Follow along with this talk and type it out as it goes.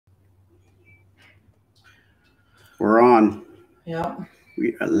We're on. Yep.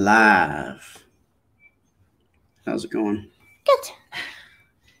 We are live. How's it going? Good.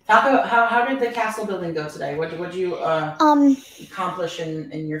 Talk about how did the castle building go today? What did you accomplish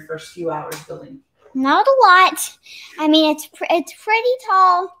in your first few hours building? Not a lot. I mean, it's pretty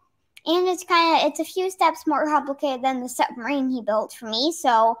tall, and it's a few steps more complicated than the submarine he built for me.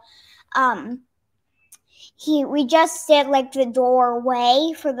 So, we just did like the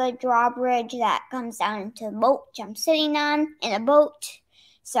doorway for the drawbridge that comes down into the moat, which I'm sitting on in a boat.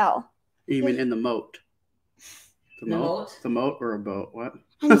 So you mean in the moat? The moat? The moat or a boat? What?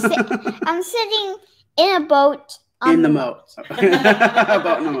 I'm sitting in a boat. In the moat. A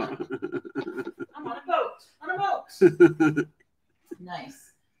boat in the moat. I'm on a boat. On a boat.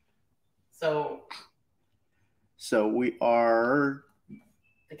 Nice. So we are.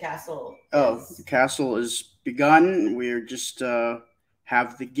 The castle. The castle is begun. We're just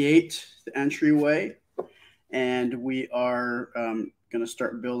have the gate, the entryway, and we are going to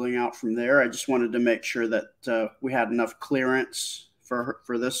start building out from there. I just wanted to make sure that we had enough clearance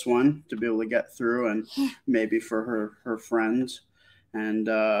for this one to be able to get through, and maybe for her friends. And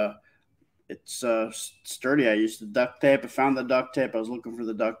it's sturdy. I used the duct tape. I found the duct tape. I was looking for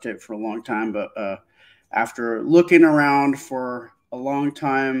the duct tape for a long time, but after looking around for a long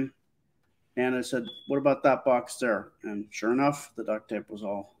time, Anna said, "What about that box there?" And sure enough, the duct tape was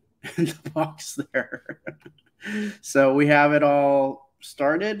all in the box there. So we have it all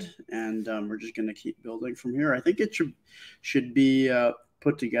started, and we're just going to keep building from here. I think it should be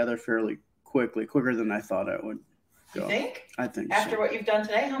put together fairly quicker than I thought it would go. You think? I think After so. what you've done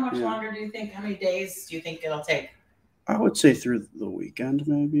today, how much longer do you think? How many days do you think it'll take? I would say through the weekend,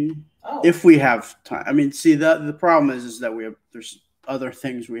 maybe. Oh. If we have time. I mean, see, the problem is that there's other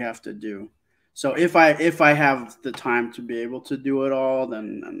things we have to do. So if I have the time to be able to do it all,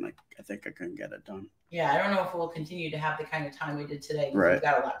 then I think I can get it done. Yeah, I don't know if we'll continue to have the kind of time we did today. Because Right. We've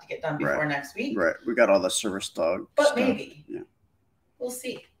got a lot to get done before next week. Right. We got all the service dog But stuff. maybe. Yeah. We'll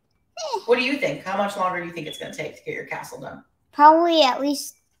see. What do you think? How much longer do you think it's going to take to get your castle done? Probably at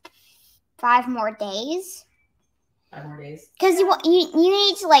least 5 more days. 5 more days? Because you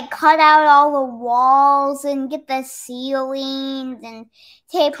need to like cut out all the walls and get the ceilings and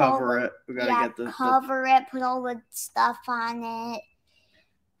tape Cover it. We gotta get the cover it, put all the stuff on it.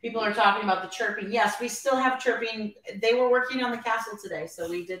 People are talking about the chirping. Yes, we still have chirping. They were working on the castle today, so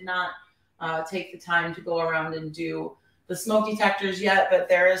we did not take the time to go around and do the smoke detectors yet, but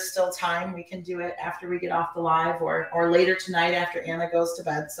there is still time. We can do it after we get off the live or later tonight after Anna goes to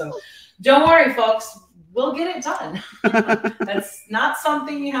bed. So don't worry, folks. We'll get it done. That's not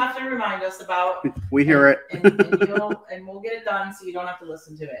something you have to remind us about. We hear it. and we'll get it done so you don't have to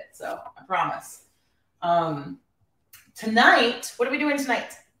listen to it. So I promise. Tonight, what are we doing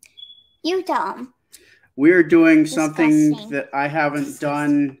tonight? You tell them. We're doing something that I haven't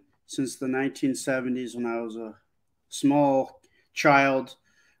done since the 1970s when I was a small child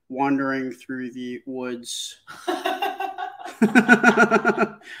wandering through the woods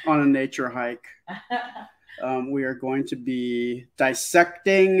on a nature hike. We are going to be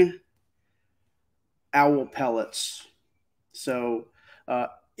dissecting owl pellets. So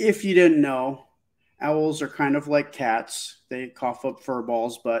if you didn't know, owls are kind of like cats. They cough up fur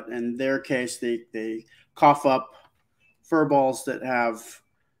balls, but in their case, they cough up fur balls that have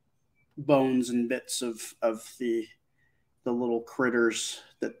bones and bits of the little critters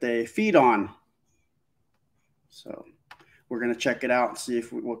that they feed on. So we're going to check it out and see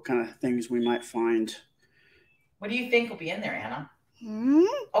what kind of things we might find. What do you think will be in there, Anna?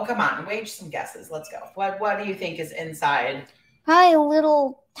 Oh, come on. Wage some guesses. Let's go. What do you think is inside? Probably a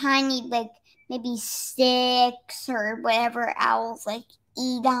little tiny, like maybe sticks or whatever owls like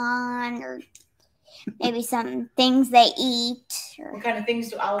eat on, or maybe some things they eat. What kind of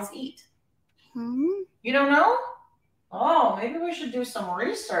things do owls eat? You don't know? Oh, maybe we should do some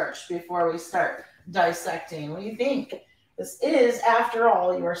research before we start dissecting. What do you think? This is, after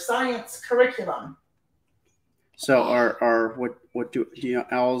all, your science curriculum. So what do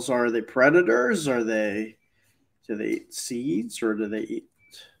owls, are they predators? Do they eat seeds, or do they eat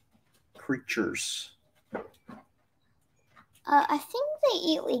creatures? I think they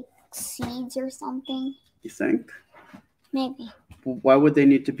eat like seeds or something. You think? Maybe. Well, why would they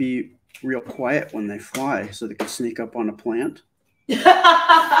need to be real quiet when they fly so they can sneak up on a plant?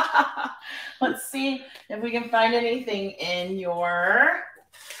 Let's see if we can find anything in your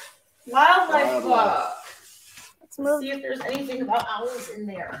wildlife book. Let's see if there's anything about owls in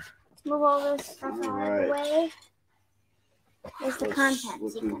there. Let's move all this stuff out of the way. There's the contents.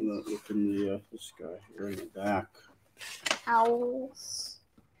 Look in this guy here in the back. Owls.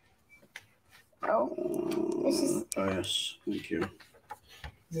 Oh, this is. Oh yes, thank you.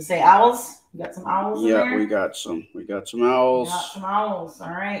 Does it say owls? You got some owls in there? Yeah, we got some. We got some owls. We got some owls. All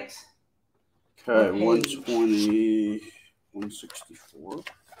right. Okay, 120, 164.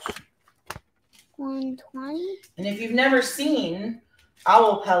 120. And if you've never seen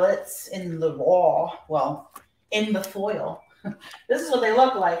owl pellets in the raw, well, in the foil, this is what they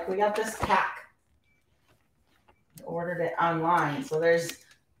look like. We got this pack. Ordered it online, so there's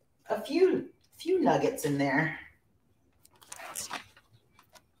a few nuggets in there.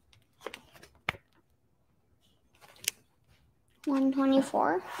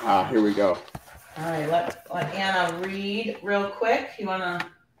 $124. Ah, here we go. All right, let Anna read real quick. You wanna?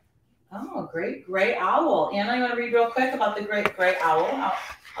 Oh, great gray owl. Anna, you wanna read real quick about the great gray owl out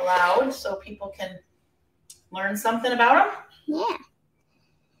aloud so people can learn something about him? Yeah.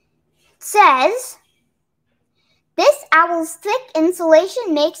 It says, this owl's thick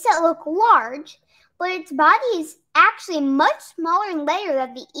insulation makes it look large, but its body is actually much smaller in layer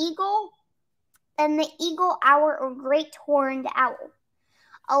than the eagle owl or great horned owl.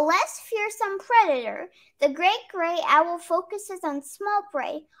 A less fearsome predator, the great gray owl focuses on small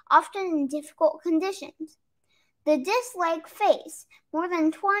prey, often in difficult conditions. The disc-like face, more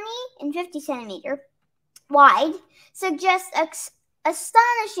than 20 and 50 centimeter wide, suggests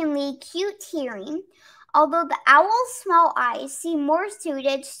astonishingly cute hearing, although the owl's small eyes seem more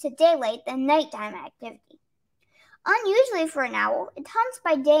suited to daylight than nighttime activity. Unusually for an owl, it hunts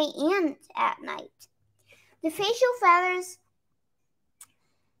by day and at night. The facial feathers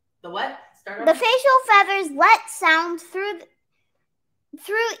let sound through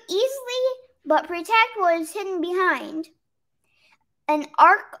easily, but protect what is hidden behind an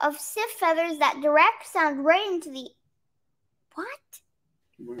arc of stiff feathers that direct sound right into the what?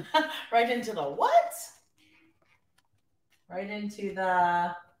 Right into the what? Right into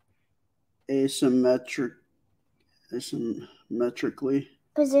the asymmetrically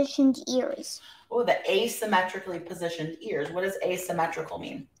positioned ears. Oh, the asymmetrically positioned ears. What does asymmetrical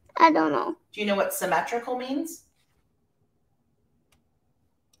mean? I don't know. Do you know what symmetrical means?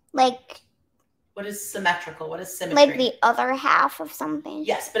 Like, what is symmetrical? What is symmetry? Like the other half of something.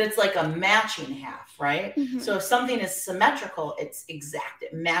 Yes, but it's like a matching half, right? Mm-hmm. So if something is symmetrical, it's exact.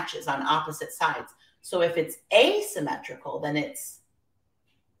 It matches on opposite sides. So if it's asymmetrical, then it's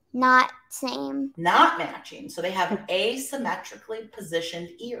not same. Not matching. So they have asymmetrically positioned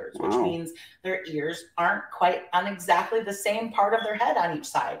ears, which means their ears aren't quite on exactly the same part of their head on each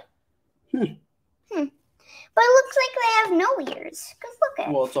side. But it looks like they have no ears. Because look at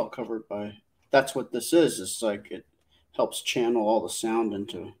it. Well, it's all covered by... That's what this is. It's like it helps channel all the sound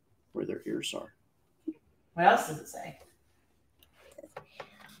into where their ears are. What else does it say?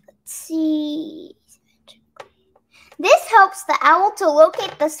 Let's see. This helps the owl to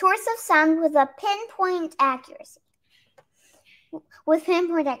locate the source of sound with pinpoint accuracy.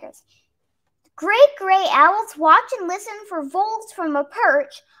 Great gray owls watch and listen for voles from a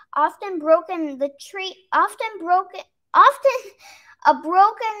perch, often a broken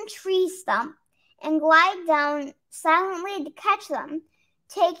tree stump, and glide down silently to catch them,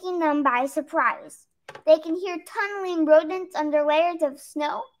 taking them by surprise. They can hear tunneling rodents under layers of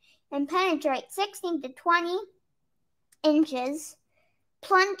snow and penetrate 16 to 20 inches,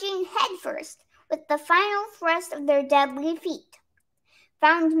 plunging headfirst with the final thrust of their deadly feet.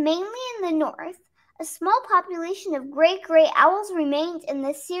 Found mainly in the north, a small population of great gray owls remains in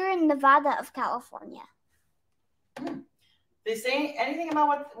the Sierra Nevada of California. They say anything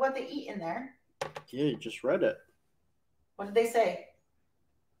about what they eat in there? Yeah, you just read it. What did they say?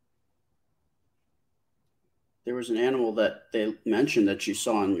 There was an animal that they mentioned that you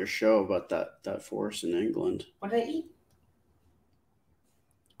saw on your show about that forest in England. What do they eat?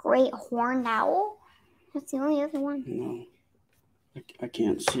 Great horned owl? That's the only other one. No. I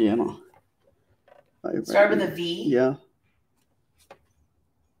can't see it. Start with a V? Yeah.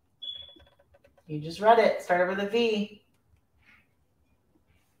 You just read it. Start with a V.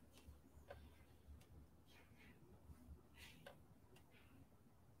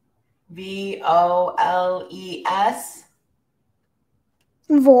 VOLES.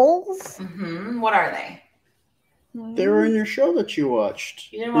 Voles? What are they? They were in your show that you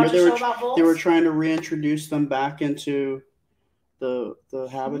watched. You didn't watch a show about voles? They were trying to reintroduce them back into the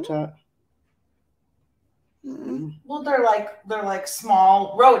habitat. Well, they're like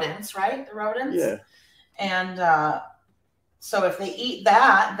small rodents, right? The rodents. Yeah. And so if they eat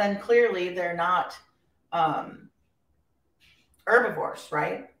that, then clearly they're not herbivores,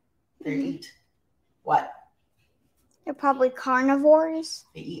 right? They eat what? They're probably carnivores.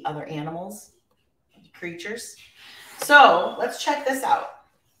 They eat other animals, creatures. So let's check this out.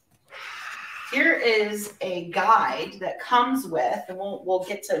 Here is a guide that comes with, and we'll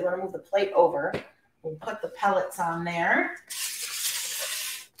get to. We're gonna move the plate over. We'll put the pellets on there.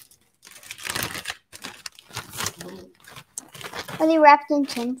 Are they wrapped in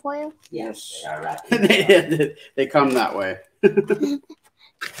tin foil? Yes, they are wrapped. They come that way.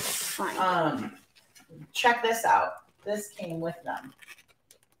 Fine. Check this out. This came with them.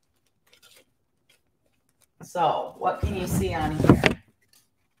 So, what can you see on here?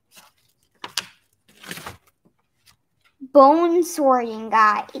 Bone sorting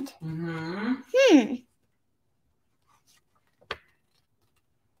guide. Mm-hmm.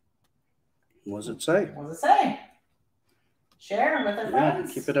 What does it say? What does it say? Share with our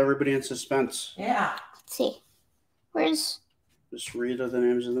friends. Keep everybody in suspense. Yeah. Let's see. Where's... Just read the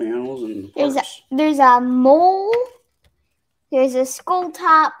names of the animals and there's a mole. There's a skull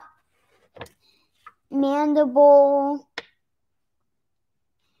top, mandible,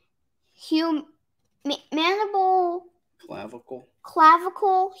 mandible,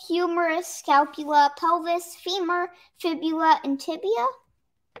 clavicle, humerus, scapula, pelvis, femur, fibula, and tibia,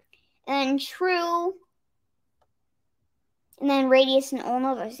 and true, and then radius and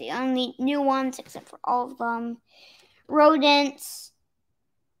ulna. Those are the only new ones, except for all of them. Rodents,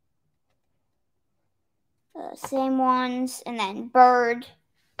 same ones, and then bird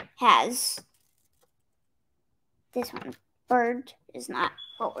has this one. Bird is not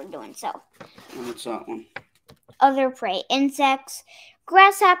what we're doing, so. What's that one? Other prey, insects,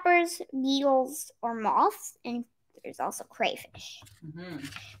 grasshoppers, beetles, or moths, and there's also crayfish. Mm-hmm.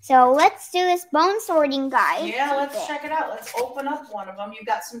 So let's do this bone sorting guide. Yeah, let's check it out. Let's open up one of them. You've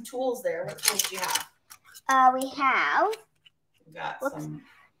got some tools there. What tools do you have? We have. We got some.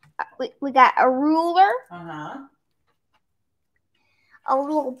 We got a ruler. Uh-huh. A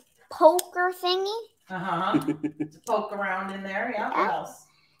little poker thingy. Uh-huh. To poke around in there. Yeah. What else?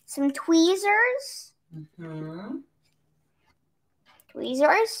 Some tweezers. Mm-hmm.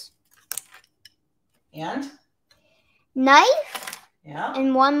 Tweezers. And? Knife. Yeah.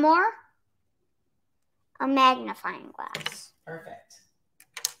 And one more. A magnifying glass. Perfect.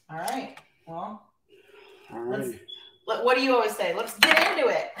 All right. Well. All right. What do you always say? Let's get into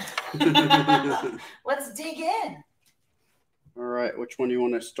it. Let's dig in. All right. Which one do you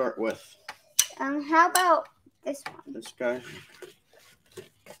want to start with? How about this one? This guy?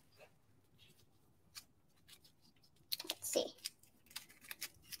 Let's see.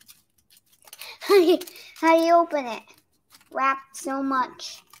 How do you open it? Wrapped so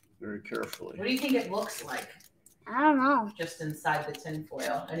much. Very carefully. What do you think it looks like? I don't know. Just inside the tin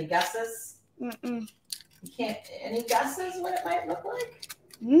foil. Any guesses? Mm-mm. You can't. Any guesses what it might look like?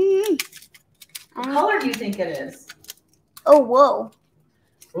 What color do you think it is? Oh, whoa.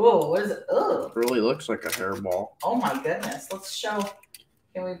 Oh, what is it? Oh. It really looks like a hairball. Oh my goodness. Let's show.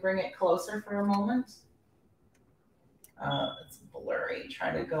 Can we bring it closer for a moment? It's blurry. Try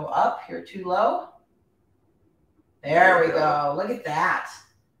to go up. You're too low. There we go. Look at that.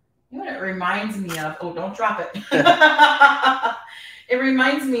 You know what it reminds me of? Oh, don't drop it. It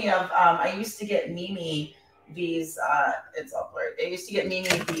reminds me of, I used to get Mimi these, it's all blurry. I used to get Mimi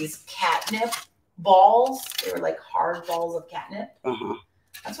these catnip balls. They were like hard balls of catnip. Uh-huh.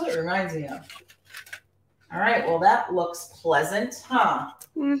 That's what it reminds me of. All right, well, that looks pleasant, huh?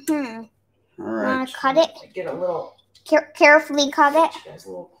 Mm-hmm. All right. Cut it. Get a little. Carefully cut it. You guys a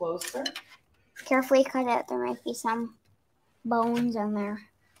little closer. Carefully cut it. There might be some bones in there.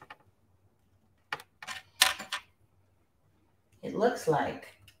 It looks like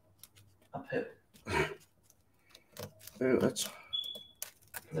a poop. Ooh, that's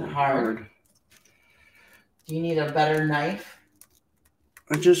Is it hard? Do you need a better knife?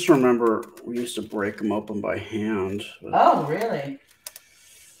 I just remember we used to break them open by hand. Oh, really?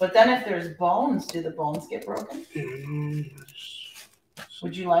 But then if there's bones, do the bones get broken?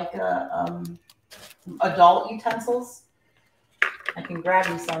 Would you like adult utensils? I can grab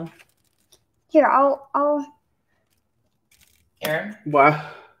you some. Here, I'll. Aaron? Well,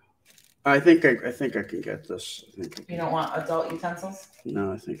 I think I can get this. You don't want adult utensils?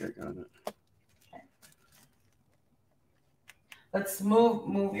 No, I think I got it. Okay. Let's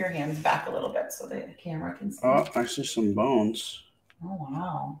move your hands back a little bit so that the camera can see. Oh, I see some bones. Oh,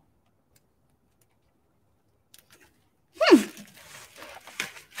 wow.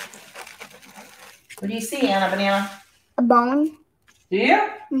 What do you see, Anna Banana? A bone. Do you?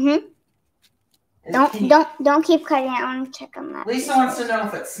 Mm-hmm. Don't keep cutting it. I want to check on that. Lisa wants to know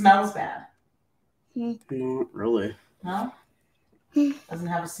if it smells bad. Not really. No? Doesn't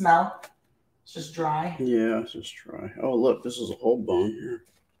have a smell? It's just dry? Yeah, it's just dry. Oh, look, this is a whole bone here.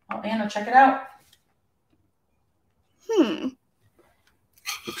 Oh, Anna, check it out.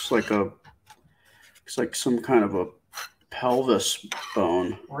 Looks like a Looks like some kind of a pelvis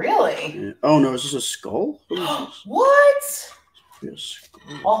bone. Really? Yeah. Oh no, is this a skull? What? A skull.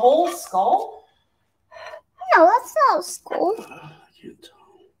 A whole skull? No, that's not a skull. I can't tell.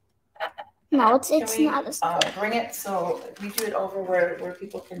 No, it's not a skull. Bring it so we do it over where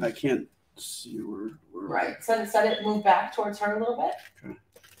people can. I can't see where. Right. Set it. Move back towards her a little bit. Okay.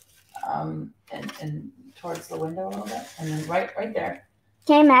 And towards the window a little bit, and then right there.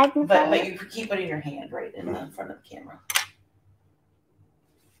 Can I magnify? But you keep putting your hand right in the front of the camera.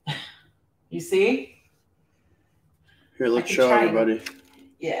 You see? Here, let's show everybody.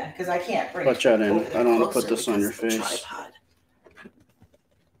 Yeah, because I can't bring. Watch out, Anna. I don't want to put this on your face. Tripod.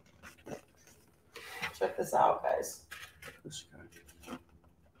 Check this out, guys. This guy.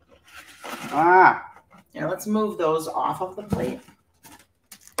 Ah. Yeah, let's move those off of the plate.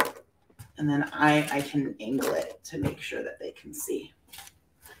 And then I can angle it to make sure that they can see.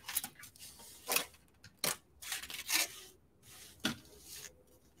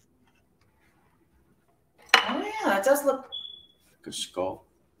 Oh yeah, that does look like a skull.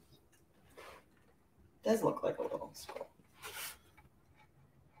 Does look like a little skull.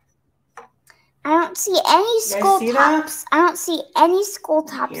 I don't see any skull tops. I don't see any skull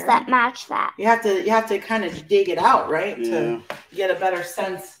tops that match that. You have to kind of dig it out, right? Yeah. To get a better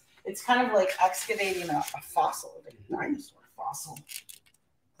sense. It's kind of like excavating a fossil, a dinosaur fossil.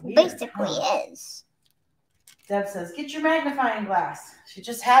 Weird, basically is. Deb says, "Get your magnifying glass." She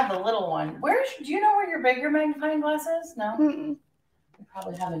just had the little one. Do you know where your bigger magnifying glass is? No. Mm-mm. We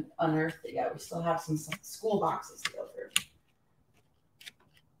probably haven't unearthed it yet. We still have some school boxes to go through.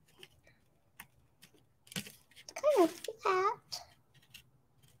 Kind of flat.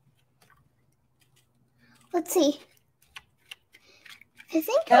 Let's see. I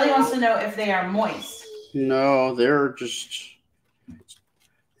think Kelly wants to know if they are moist. No, they're just.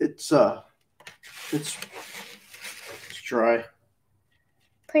 It's dry.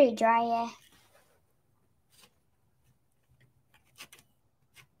 Pretty dry, yeah.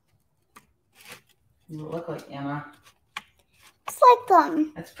 What does it look like, Anna? It's like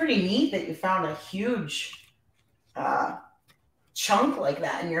them. It's pretty neat that you found a huge chunk like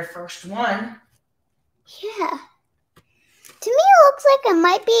that in your first one. Yeah. To me, it looks like it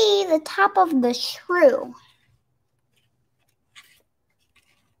might be the top of the shrew.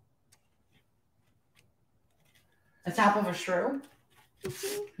 The top of a shrew?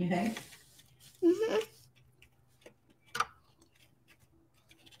 Mm-hmm. You think? Mm-hmm.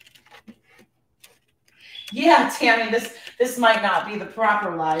 Yeah, Tammy, this might not be the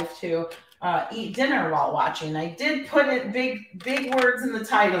proper live to eat dinner while watching. I did put it big words in the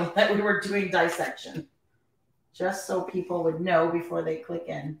title that we were doing dissection. Just so people would know before they click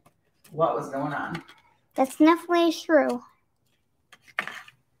in what was going on. That's definitely a shrew.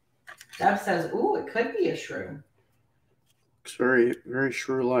 Deb says, ooh, it could be a shrew. It's very, very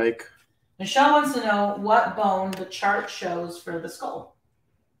shrew-like. Michelle wants to know what bone the chart shows for the skull.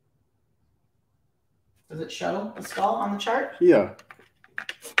 Does it show the skull on the chart? Yeah.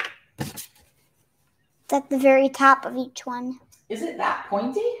 It's at the very top of each one. Is it that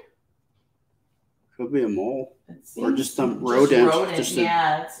pointy? Could be a mole. Or just some rodent.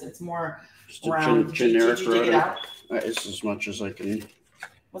 Yeah, it's more just round. Generic did you dig it rodent. out? It's as much as I can.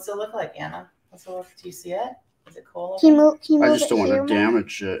 What's it look like, Anna? Do you see it? Is it cool? Can you move I just don't want to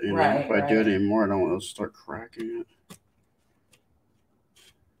damage it. You know? Right, if I do it anymore, I don't want to start cracking it.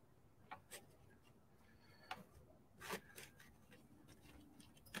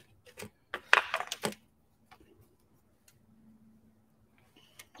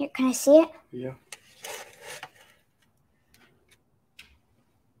 Here, can I see it? Yeah.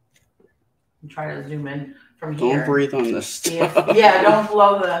 Try to zoom in from here. Don't breathe on this stuff. Yeah, don't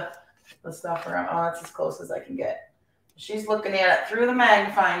blow the stuff around. Oh, that's as close as I can get. She's looking at it through the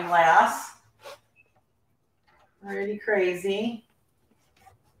magnifying glass. Pretty crazy.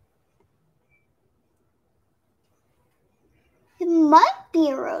 It might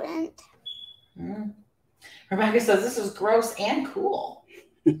be a rodent. Rebecca says this is gross and cool.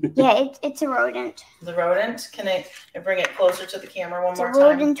 Yeah, it's a rodent. The rodent. Can I bring it closer to the camera one more time? It's a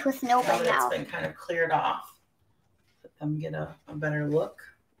rodent with no Now that mouth. it's been kind of cleared off. Let them get a better look.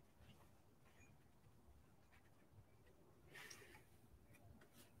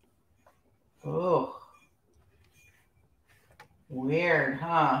 Oh. Weird,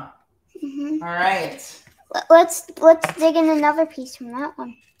 huh? Mm-hmm. All right. Let's dig in another piece from that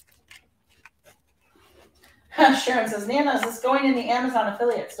one. Sharon says, Nana, is this going in the Amazon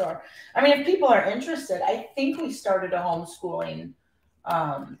affiliate store? I mean, if people are interested, I think we started a homeschooling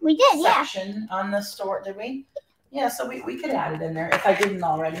we did, section on the store, did we? Yeah, so we could add it in there if I didn't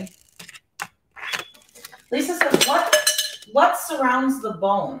already. Lisa says, what surrounds the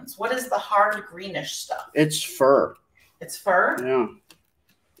bones? What is the hard greenish stuff? It's fur. It's fur? Yeah.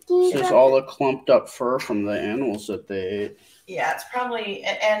 It's just all the clumped up fur from the animals that they ate. Yeah, it's probably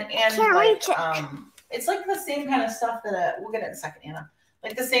and Can't like reach it. it's like the same kind of stuff that we'll get it in a second, Anna.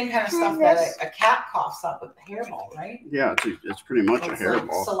 Like the same kind of stuff that a cat coughs up with the hairball, right? Yeah, it's pretty much a It's hairball.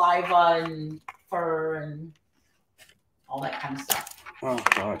 like saliva and fur and all that kind of stuff. Oh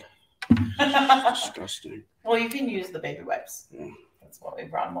God, it's disgusting. Well, you can use the baby wipes. Yeah. That's what we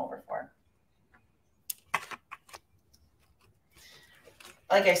brought them over for.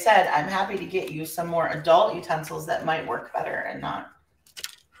 Like I said, I'm happy to get you some more adult utensils that might work better and not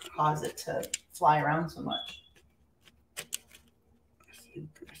cause it to fly around so much. I think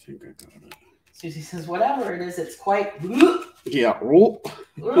I got it. Susie says, whatever it is, it's quite. Yeah. Roll.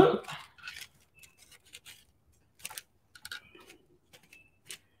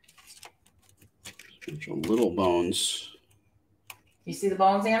 Bunch of little bones. You see the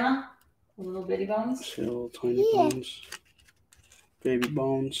bones, Anna? The little bitty bones? See little tiny bones. Baby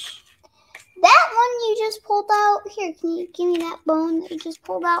bones. That one you just pulled out. Here, can you give me that bone that you just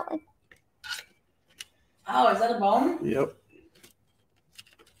pulled out? Oh, is that a bone? Yep.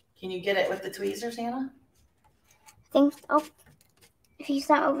 Can you get it with the tweezers, Anna? I think so. If you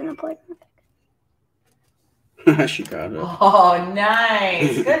stop opening the plate. She got it. Oh,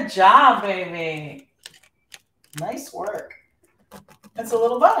 nice. Good job, baby. Nice work. It's a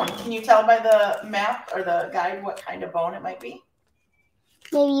little bone. Can you tell by the map or the guide what kind of bone it might be?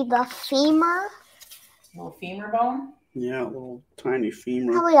 Maybe the femur. A little femur bone? Yeah, a little tiny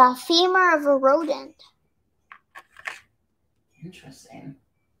femur. Probably a femur of a rodent. Interesting.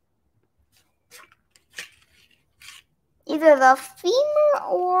 Either the femur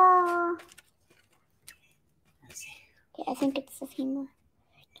or... Let's see. Yeah, I think it's the femur.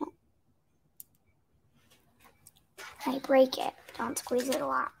 Don't. I break it. Don't squeeze it a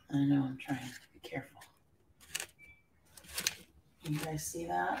lot. I know, I'm trying. Be careful. You guys see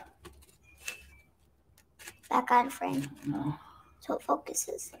that? Back on frame. No. So it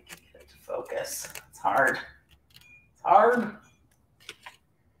focuses. I can get it to focus. It's hard. It's hard.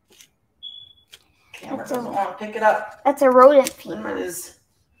 Camera doesn't want to pick it up. That's a rodent It femur. is.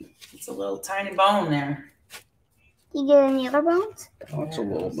 It's a little tiny bone there. You get any other bones? Lots of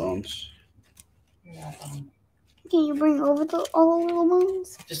little bones. Yeah, Can you bring over all the little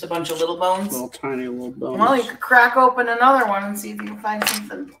bones? just a bunch of little bones. Little tiny little bones. Well, you could crack open another one and see if you can find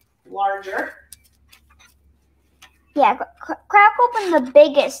something larger. Yeah, crack open the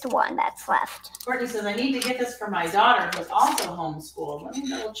biggest one that's left. Courtney says, I need to get this for my daughter who's also homeschooled. Let me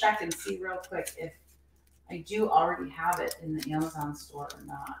double check and see real quick if I do already have it in the Amazon store or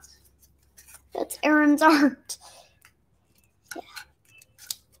not. That's Aaron's art. Yeah.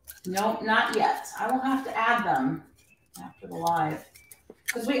 Nope, not yet. I will have to add them after the live.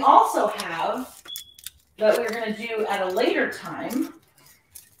 Because we also have, that we're going to do at a later time,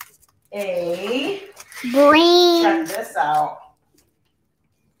 a... Brain. Check this out.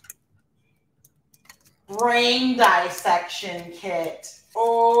 Brain dissection kit.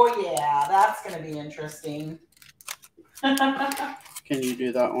 Oh yeah, that's gonna be interesting. Can you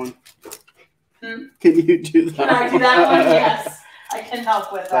do that one? Hmm? Can you do that? Can I do that one? Yes, I can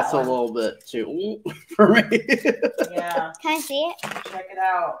help with that. That's one. a little bit too for me. Yeah. Can I see it? Check it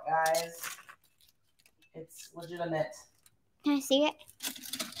out, guys. It's legitimate. Can I see it?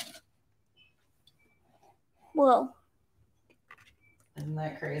 Whoa. Isn't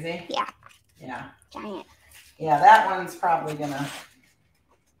that crazy? Yeah. Yeah. Giant. Yeah, that one's probably gonna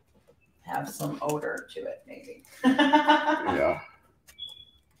have some odor to it, maybe. Yeah.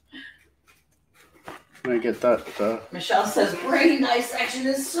 Can I get that? Michelle says brain dissection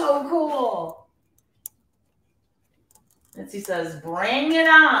is so cool. Nancy says, bring it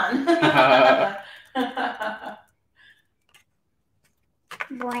on.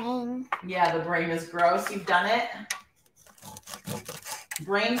 Brain. Yeah, the brain is gross. You've done it.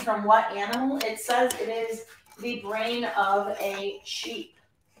 Brain from what animal? It says it is the brain of a sheep.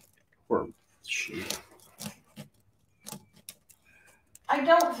 Or sheep. I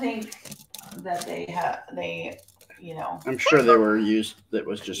don't think that you know. I'm sure they were used. That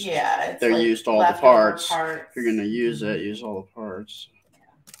was just. Yeah, it's They're like used all the leftover parts. If you're gonna use it, use all the parts.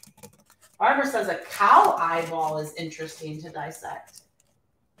 Barbara says a cow eyeball is interesting to dissect.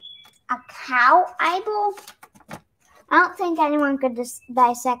 A cow eyeball? I don't think anyone could just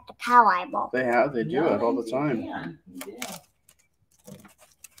dissect a cow eyeball. They do it all the time. You do.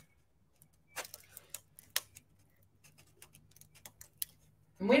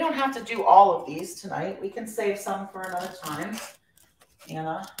 And we don't have to do all of these tonight. We can save some for another time.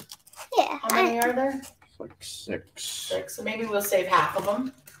 Anna, Yeah. how many are there? like 6. 6. So maybe we'll save half of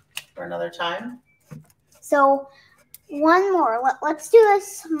them for another time. So one more. Let's do the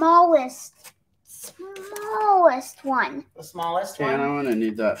smallest one. The smallest Okay, and one. I'm gonna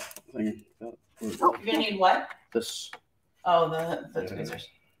need that thing. You're gonna need what? This. Oh, the tweezers.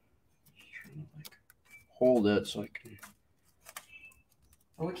 Trying to like hold it so I can.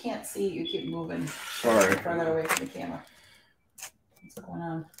 We can't see. You keep moving. Sorry. Further away from the camera. What's going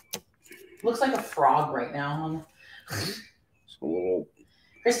on? Looks like a frog right now. It's a little.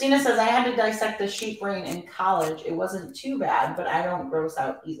 Christina says, I had to dissect the sheep brain in college. It wasn't too bad, but I don't gross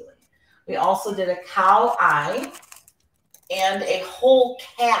out easily. We also did a cow eye and a whole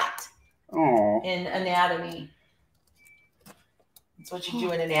cat in anatomy. That's what you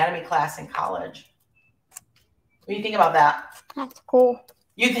do in anatomy class in college. What do you think about that? That's cool.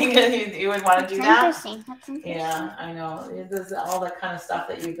 You think you would want to do that? Interesting. That's interesting. Yeah, I know. This is all the kind of stuff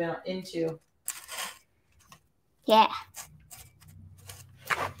that you've been into. Yeah.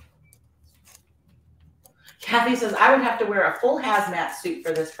 Kathy says, I would have to wear a full hazmat suit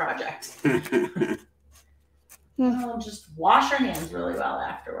for this project. Well, just wash your hands really well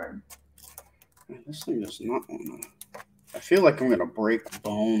afterward. This thing does not want to. I feel like I'm going to break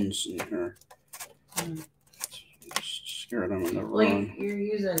bones in here. Mm. Just scared I'm going to Like run. you're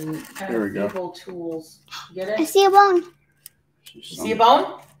using kind There of we go. evil tools. Get I it? see a bone. You see a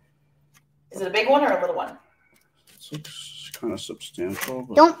bone? Is it a big one or a little one? It looks kind of substantial.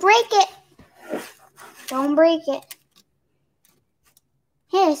 But... Don't break it. Don't break it.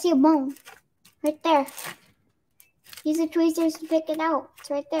 Hey, I see a bone. Right there. Use the tweezers to pick it out. It's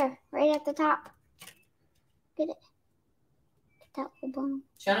right there. Right at the top. Get it. Get that little bone.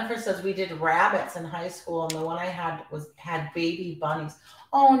 Jennifer says we did rabbits in high school, and the one I had had baby bunnies.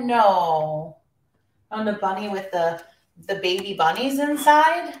 Oh no! On the bunny with the baby bunnies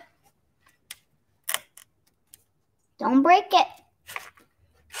inside. Don't break it.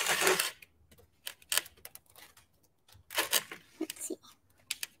 Let's see.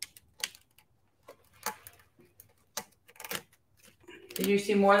 Did you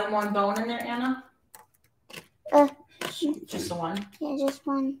see more than one bone in there, Anna? Just the one? Yeah, just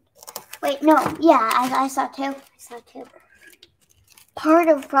one. Wait, no. Yeah, I saw two. I saw two. Part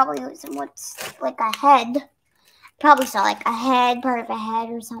of probably was what's like a head. Probably saw like a head, part of a head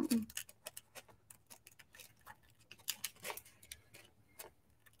or something.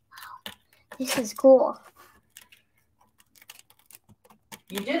 Wow. This is cool.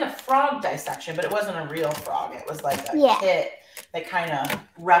 You did a frog dissection, but it wasn't a real frog. It was like a kit that kind of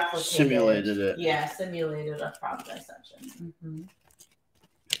replicated. Simulated it. Yeah, simulated a frog dissection. Mm-hmm.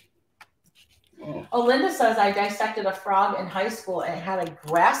 Oh, Linda says I dissected a frog in high school and it had a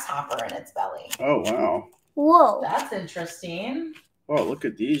grasshopper in its belly. Oh, wow. Whoa. That's interesting. Oh, look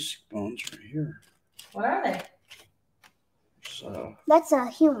at these bones right here. What are they? So, that's a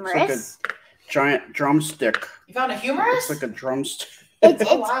humerus. It's like a giant drumstick. You found a humerus? It's like a drumstick.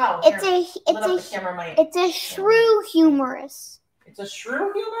 Wow. It's a shrew humerus. It's a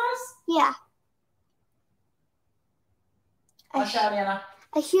shrew humerus? Yeah. Watch out, Anna.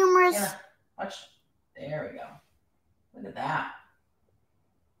 A humerus. Anna, watch. There we go. Look at that.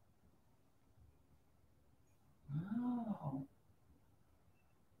 Oh.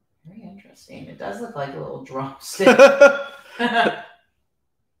 Very interesting. It does look like a little drumstick.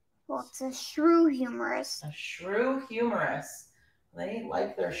 Well, it's a shrew humerus. A shrew humerus. They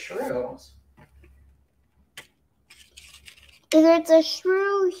like their shrews. Either it's a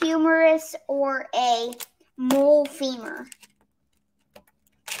shrew humerus or a mole femur.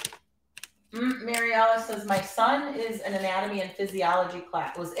 Mary Alice says, my son is an anatomy and physiology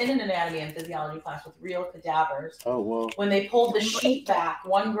class, was in an anatomy and physiology class with real cadavers. Oh, well. When they pulled the sheet back,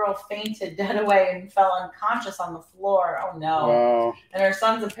 one girl fainted dead away and fell unconscious on the floor. Oh, no. Wow. And her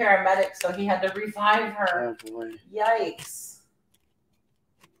son's a paramedic, so he had to revive her. Oh, boy. Yikes.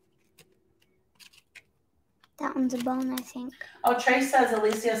 That one's a bone, I think. Oh, Trey says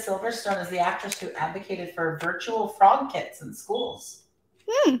Alicia Silverstone is the actress who advocated for virtual frog kits in schools.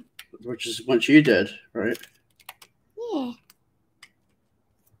 Which is what you did, right? Yeah.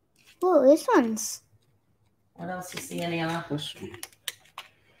 Whoa, this one's... What else you see, Anna? This one.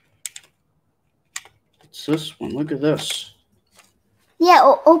 It's this one. Look at this.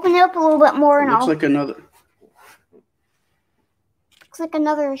 Yeah, open it up a little bit more and Looks I'll... like another... Looks like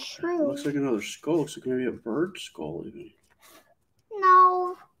another shrew. Looks like another skull. Looks like maybe a bird skull even.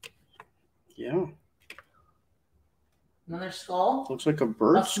 No. Yeah. Another skull? Looks like a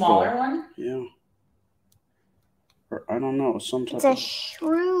bird A smaller skull. one? Yeah. Or I don't know. Some type It's a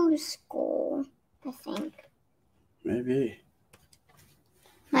shrew skull, I think. Maybe.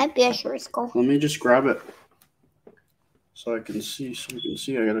 Might be a short skull. Let me just grab it so I can see.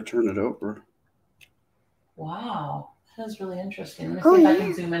 I got to turn it over. Wow, that is really interesting. Let me see if I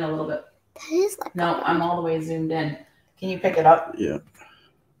can zoom in a little bit. That is like No, I'm all the way zoomed in. Can you pick it up? Yeah.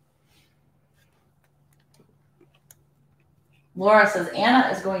 Laura says Anna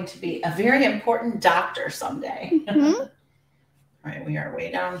is going to be a very important doctor someday. Mm-hmm. All right, we are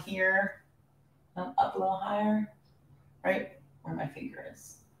way down here. Up a little higher, right where my finger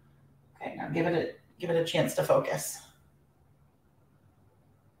is. Okay, now give it a chance to focus.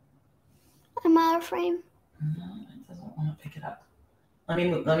 I'm out of frame. No, it doesn't want to pick it up. Let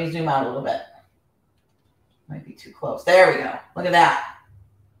me zoom out a little bit. Might be too close. There we go. Look at that.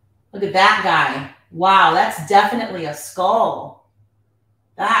 Look at that guy. Wow, that's definitely a skull.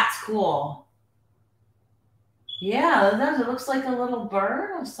 That's cool. Yeah, it looks like a little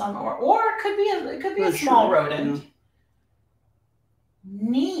bird of some, or it could be a small rodent. Yeah.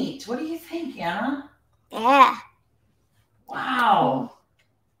 Neat. What do you think, Anna? Yeah. Wow.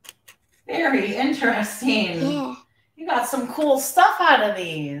 Very interesting. Yeah. You got some cool stuff out of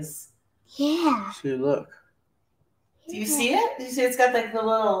these. Yeah. See, look. Do you see it? Do you see it's got like the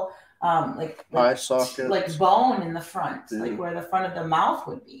little like eye socket, like bone in the front, like where the front of the mouth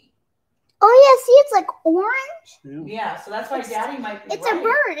would be. Oh yeah, see, it's like orange. Yeah, so that's why Daddy might be. It's right. A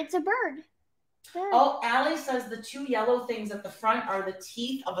bird. It's a bird. Oh, Allie says the two yellow things at the front are the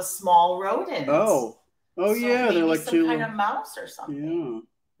teeth of a small rodent. Oh, so yeah, they're like some kind of mouse or something.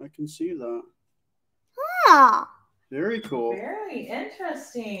 Yeah, I can see that. Huh. Very cool. Very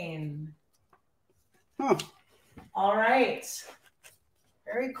interesting. Huh. All right.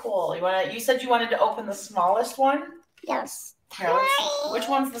 Very cool. You said you wanted to open the smallest one? Yes. Here, which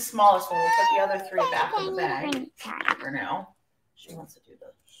one's the smallest one? We'll put the other three back in the bag for now. She wants to do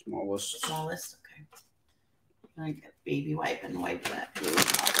the smallest. Smallest, okay. I get baby wipe and wipe that.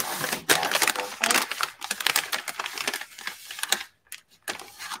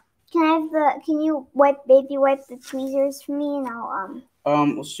 Can you wipe the tweezers for me, and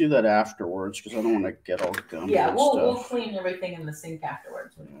I'll let's do that afterwards because I don't want to get all gummy. Yeah, we'll clean everything in the sink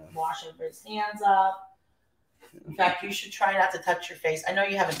afterwards. We'll wash everybody's hands up. In fact, you should try not to touch your face. I know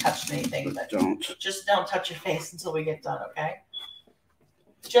you haven't touched anything, but just don't touch your face until we get done, okay?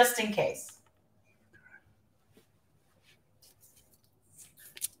 Just in case.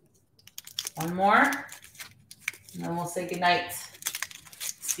 One more, and then we'll say goodnight.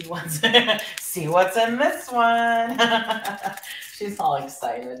 See what's in this one. She's all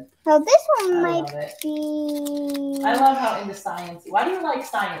excited. So this one might be. I love how into science. Why do you like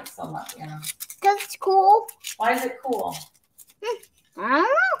science so much, Anna? Because it's cool. Why is it cool? I don't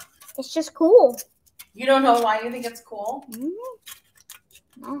know. It's just cool. You don't know why you think it's cool?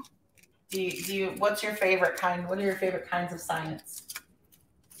 No. Do you? What's your favorite kind? What are your favorite kinds of science?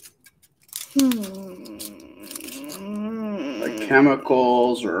 Like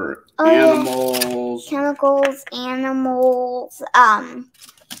chemicals or animals. Yeah. Chemicals, animals.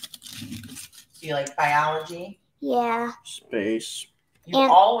 Do you like biology? Yeah. Space.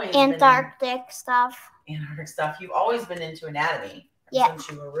 You've always Antarctic stuff. Antarctic stuff. You've always been into anatomy since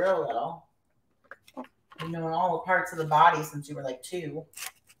you were real little. You've known all the parts of the body since you were like 2.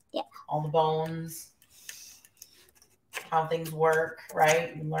 Yeah. All the bones, how things work,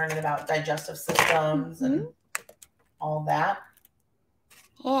 right? You're learning about digestive systems and all that.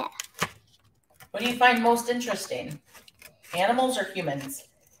 Yeah. What do you find most interesting? Animals or humans?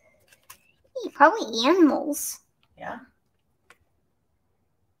 Probably animals. Yeah.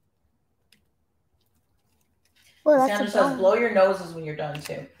 Well, Sandra says blow your noses when you're done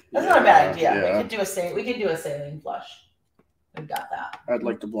too. That's not a bad idea. Yeah. We could do a saline flush. We've got that. I'd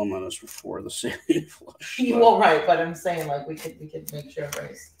like to blow my nose before the saline flush. Well, right, but I'm saying like we could make sure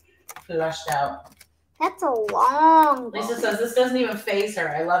everybody's flushed out. That's a long. Lisa says this doesn't even faze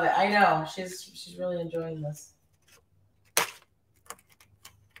her. I love it. I know she's really enjoying this.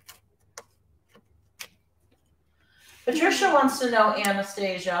 Patricia wants to know,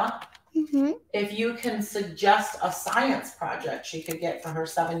 Anastasia, if you can suggest a science project she could get for her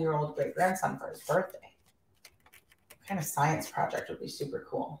 7-year-old great-grandson for his birthday. What kind of science project would be super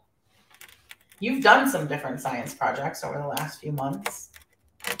cool? You've done some different science projects over the last few months.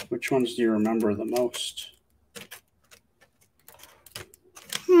 Which ones do you remember the most?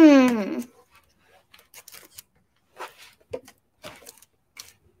 I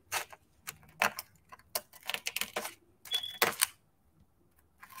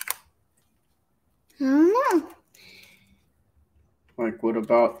don't know. Like, what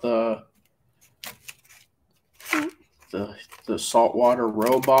about the saltwater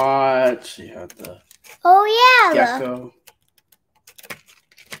robot? You had the gecko.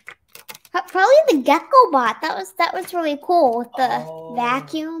 Probably the gecko bot. That was really cool with the Oh.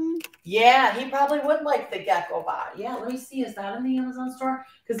 vacuum. Yeah, he probably would like the gecko bot. Yeah, let me see. Is that in the Amazon store?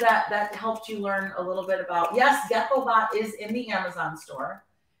 Because that helped you learn a little bit about. Yes, gecko bot is in the Amazon store,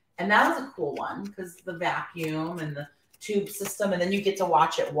 and that was a cool one because the vacuum and the tube system, and then you get to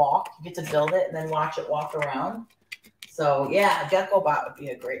watch it walk. You get to build it and then watch it walk around. So yeah, gecko bot would be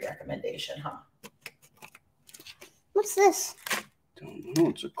a great recommendation, huh? What's this? Don't know.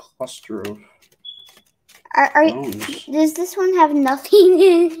 It's a cluster of Are bones. Does this one have nothing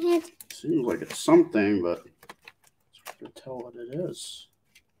in it? Seems like it's something, but it's hard to tell what it is.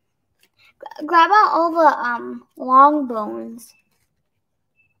 Grab out all the long bones.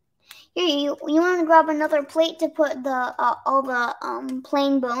 Here, you want to grab another plate to put the all the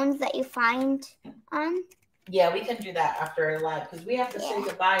plain bones that you find on? Yeah, we can do that after live because we have to say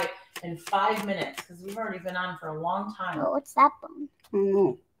goodbye in 5 minutes because we've already been on for a long time. Oh, what's that bone? I don't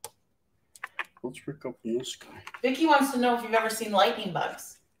know. Let's pick up on this guy. Vicky wants to know if you've ever seen lightning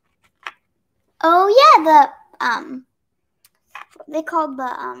bugs. Oh yeah, the they called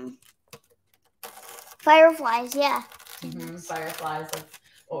the fireflies. Yeah. Fireflies, that's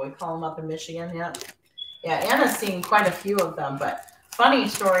what we call them up in Michigan. Yeah, yeah. Anna's seen quite a few of them, but funny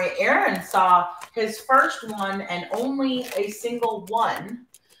story. Aaron saw his first one and only a single one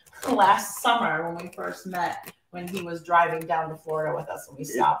last summer when we first met. When he was driving down to Florida with us, when we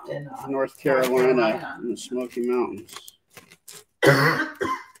stopped in North Carolina in the Smoky Mountains.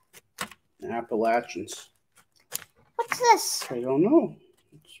 Appalachians. What's this? I don't know.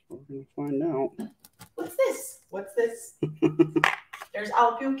 We're going to find out. What's this? What's this? There's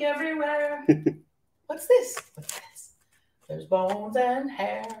owl puke everywhere. What's this? What's this? There's bones and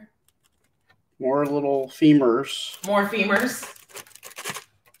hair. More little femurs. More femurs.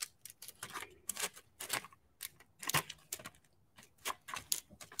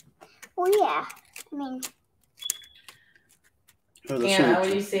 Oh yeah. I mean. Anna, what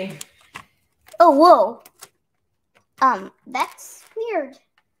do you see? Oh whoa. That's weird.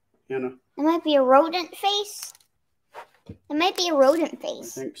 Anna. It might be a rodent face. It might be a rodent I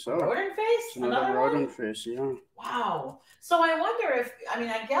face. think so. Rodent face? It's another rodent face, yeah. Wow. So I wonder if,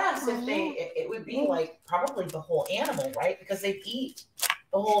 I guess if it would be like probably the whole animal, right? Because they eat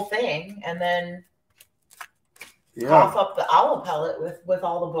the whole thing and then cough up the owl pellet with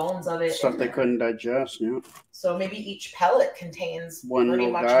all the bones of it. Stuff they couldn't digest, yeah. So maybe each pellet contains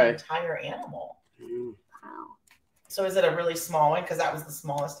pretty much an entire animal. Yeah. Wow. So is it a really small one? Because that was the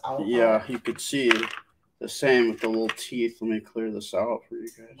smallest owl pellet. Yeah, you could see the same with the little teeth. Let me clear this out for you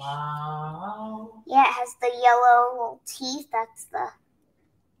guys. Wow. Yeah, it has the yellow little teeth. That's the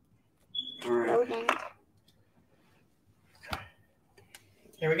rodent.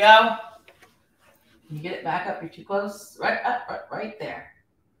 Here we go. Can you get it back up? You're too close. Right up, right there.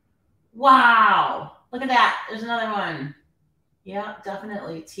 Wow. Look at that. There's another one. Yeah,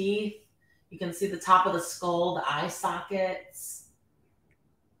 definitely. Teeth. You can see the top of the skull, the eye sockets.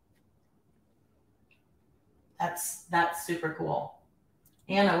 That's super cool.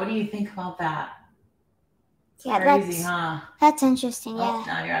 Anna, what do you think about that? It's crazy, huh? That's interesting, yeah. Oh,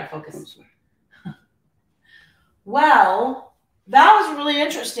 now you're out of focus. Well, that was really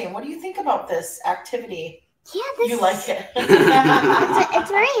interesting. What do you think about this activity? Yeah, you like it? It's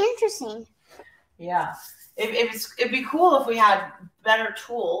very interesting. Yeah, it'd be cool if we had better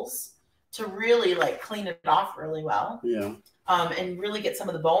tools to really like clean it off really well. Yeah. And really get some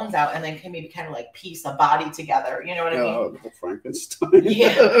of the bones out, and then can maybe kind of like piece a body together. You know what I mean? Oh, Frankenstein.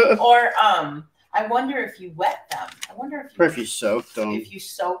 Yeah. Or I wonder if you wet them. I wonder if you soak them. If you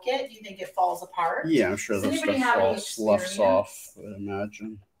soak it, do you think it falls apart? Yeah, I'm sure the stuff sloughs off, I would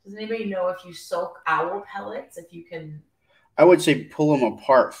imagine. Does anybody know if you soak owl pellets, if you can? I would say pull them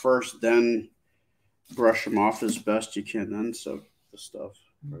apart first, then brush them off as best you can, then soak the stuff.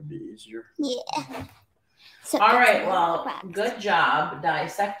 Would be easier. Yeah. So all right, well, good job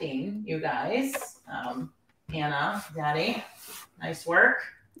dissecting, you guys. Anna, Daddy, nice work.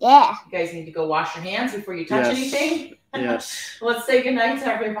 Yeah. You guys need to go wash your hands before you touch anything. Yes. Let's say goodnight to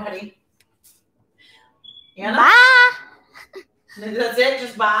everybody. Anna? Bye. That's it?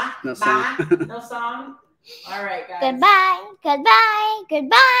 Just bye? No bye? song. No song? All right, guys. Goodbye. Goodbye.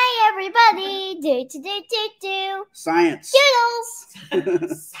 Goodbye, everybody. Do. Science.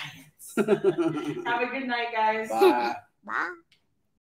 Doodles. Science. Have a good night, guys. Bye. Bye.